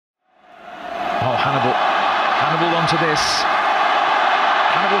Hannibal onto this.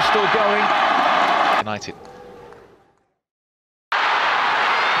 Hannibal still going. United.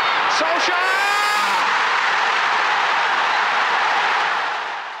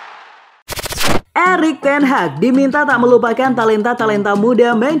 Erik ten Hag diminta tak melupakan talenta-talenta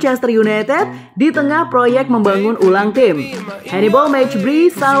muda Manchester United di tengah proyek membangun ulang tim. Hannibal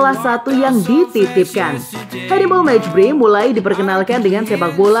Mejbri salah satu yang dititipkan. Hannibal Mejbri mulai diperkenalkan dengan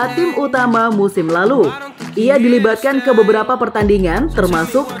sepak bola tim utama musim lalu. Ia dilibatkan ke beberapa pertandingan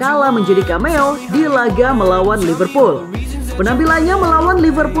termasuk kala menjadi cameo di laga melawan Liverpool. Penampilannya melawan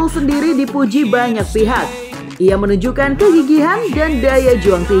Liverpool sendiri dipuji banyak pihak. Ia menunjukkan kegigihan dan daya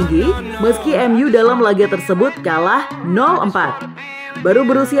juang tinggi meski MU dalam laga tersebut kalah 0-4. Baru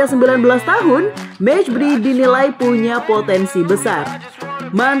berusia 19 tahun, Mejbri dinilai punya potensi besar.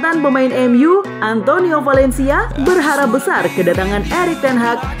 Mantan pemain MU, Antonio Valencia, berharap besar kedatangan Erik ten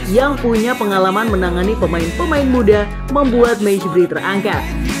Hag yang punya pengalaman menangani pemain-pemain muda membuat Mejbri terangkat.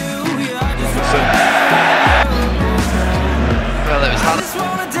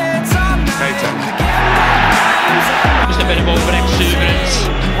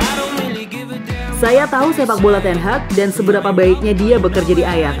 Saya tahu sepak bola Ten Hag dan seberapa baiknya dia bekerja di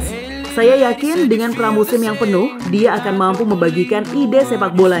Ajax. Saya yakin dengan pramusim yang penuh, dia akan mampu membagikan ide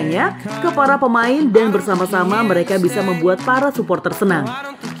sepak bolanya ke para pemain dan bersama-sama mereka bisa membuat para supporter senang.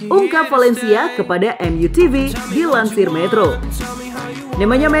 Ungkap Valencia kepada MU TV dilansir Metro.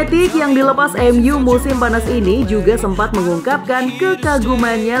 Namanya Matic yang dilepas MU musim panas ini juga sempat mengungkapkan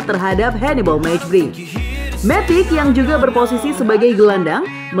kekagumannya terhadap Hannibal Mejbri. Matic yang juga berposisi sebagai gelandang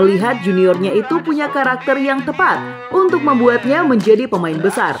melihat juniornya itu punya karakter yang tepat untuk membuatnya menjadi pemain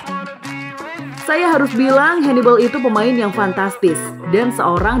besar. Saya harus bilang Hannibal itu pemain yang fantastis dan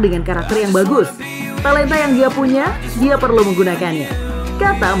seorang dengan karakter yang bagus. Talenta yang dia punya, dia perlu menggunakannya,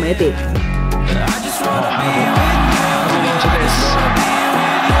 kata Matic.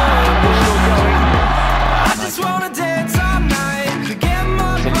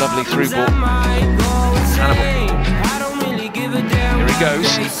 Lovely through ball. Hannibal. Here he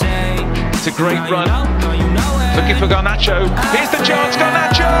goes. It's a great run. Looking for Garnacho. Here's the chance,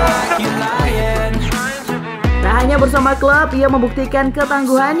 Garnacho! Tak hanya bersama klub, ia membuktikan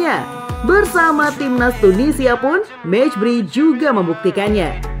ketangguhannya. Bersama timnas Tunisia pun, Mejbri juga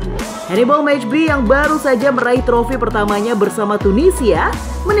membuktikannya. Hannibal Mejbri yang baru saja meraih trofi pertamanya bersama Tunisia,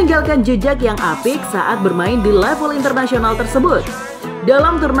 meninggalkan jejak yang apik saat bermain di level internasional tersebut.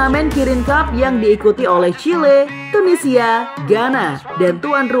 Dalam turnamen Kirin Cup yang diikuti oleh Chile, Tunisia, Ghana, dan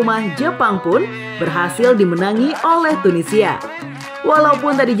tuan rumah Jepang pun berhasil dimenangi oleh Tunisia.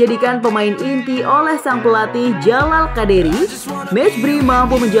 Walaupun tak dijadikan pemain inti oleh sang pelatih Jalal Qaderi, Mejbri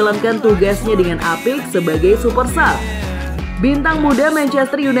mampu menjalankan tugasnya dengan apik sebagai super sub. Bintang muda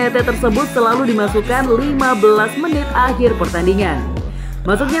Manchester United tersebut selalu dimasukkan 15 menit akhir pertandingan.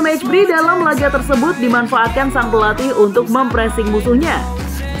 Masuknya Mejbri dalam laga tersebut dimanfaatkan sang pelatih untuk mempressing musuhnya.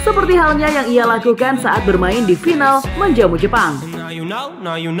 Seperti halnya yang ia lakukan saat bermain di final menjamu Jepang.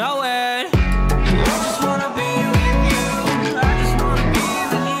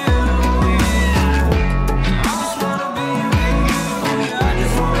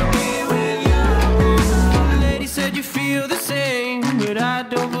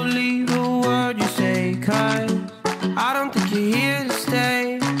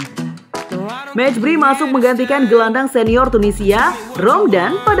 Mejbri masuk menggantikan gelandang senior Tunisia,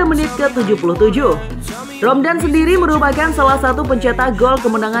 Romdan, pada menit ke-77. Romdan sendiri merupakan salah satu pencetak gol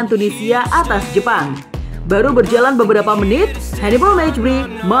kemenangan Tunisia atas Jepang. Baru berjalan beberapa menit, Hannibal Mejbri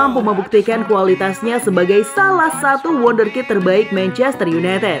mampu membuktikan kualitasnya sebagai salah satu wonderkid terbaik Manchester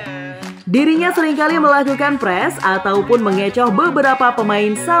United. Dirinya seringkali melakukan press ataupun mengecoh beberapa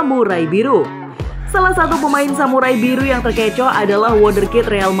pemain samurai biru. Salah satu pemain samurai biru yang terkecoh adalah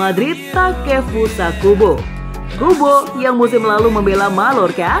wonderkid Real Madrid Takefusa Kubo. Kubo yang musim lalu membela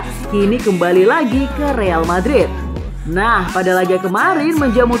Mallorca, kini kembali lagi ke Real Madrid. Nah, pada laga kemarin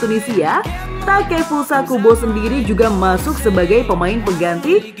menjamu Tunisia, Takefusa Kubo sendiri juga masuk sebagai pemain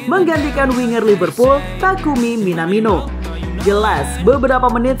pengganti menggantikan winger Liverpool Takumi Minamino. Jelas,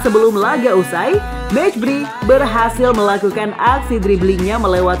 beberapa menit sebelum laga usai, Mejbri berhasil melakukan aksi driblingnya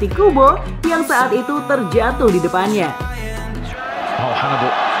melewati Kubo yang saat itu terjatuh di depannya. Oh,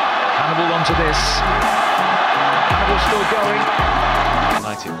 Hannibal onto this. Hannibal still going.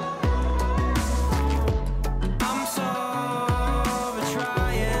 United.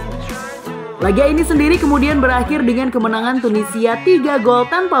 Laga ini sendiri kemudian berakhir dengan kemenangan Tunisia 3 gol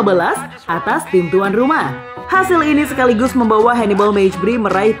tanpa balas atas tim tuan rumah. Hasil ini sekaligus membawa Hannibal Mejbri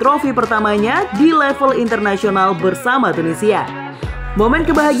meraih trofi pertamanya di level internasional bersama Tunisia. Momen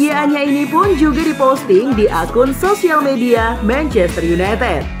kebahagiaannya ini pun juga diposting di akun sosial media Manchester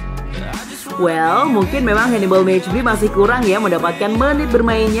United. Well, mungkin memang Hannibal Mejbri masih kurang ya mendapatkan menit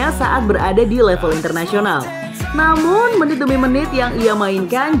bermainnya saat berada di level internasional. Namun, menit demi menit yang ia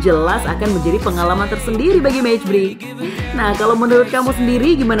mainkan jelas akan menjadi pengalaman tersendiri bagi Mejbri. Nah, kalau menurut kamu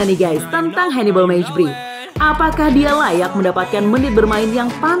sendiri gimana nih guys tentang Hannibal Mejbri? Apakah dia layak mendapatkan menit bermain yang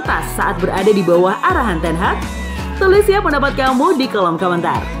pantas saat berada di bawah arahan Ten Hag? Tulis ya pendapat kamu di kolom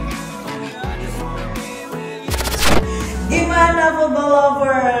komentar. Gimana football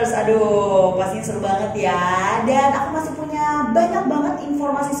lovers? Aduh, pastinya seru banget ya. Dan aku masih punya banyak banget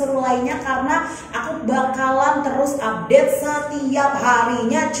informasi seru lainnya karena aku bakalan terus update setiap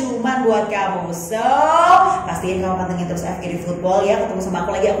harinya cuman buat kamu. So, pastiin kamu pantengin terus FGD Football ya. Ketemu sama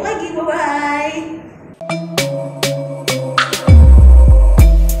aku lagi, bye-bye.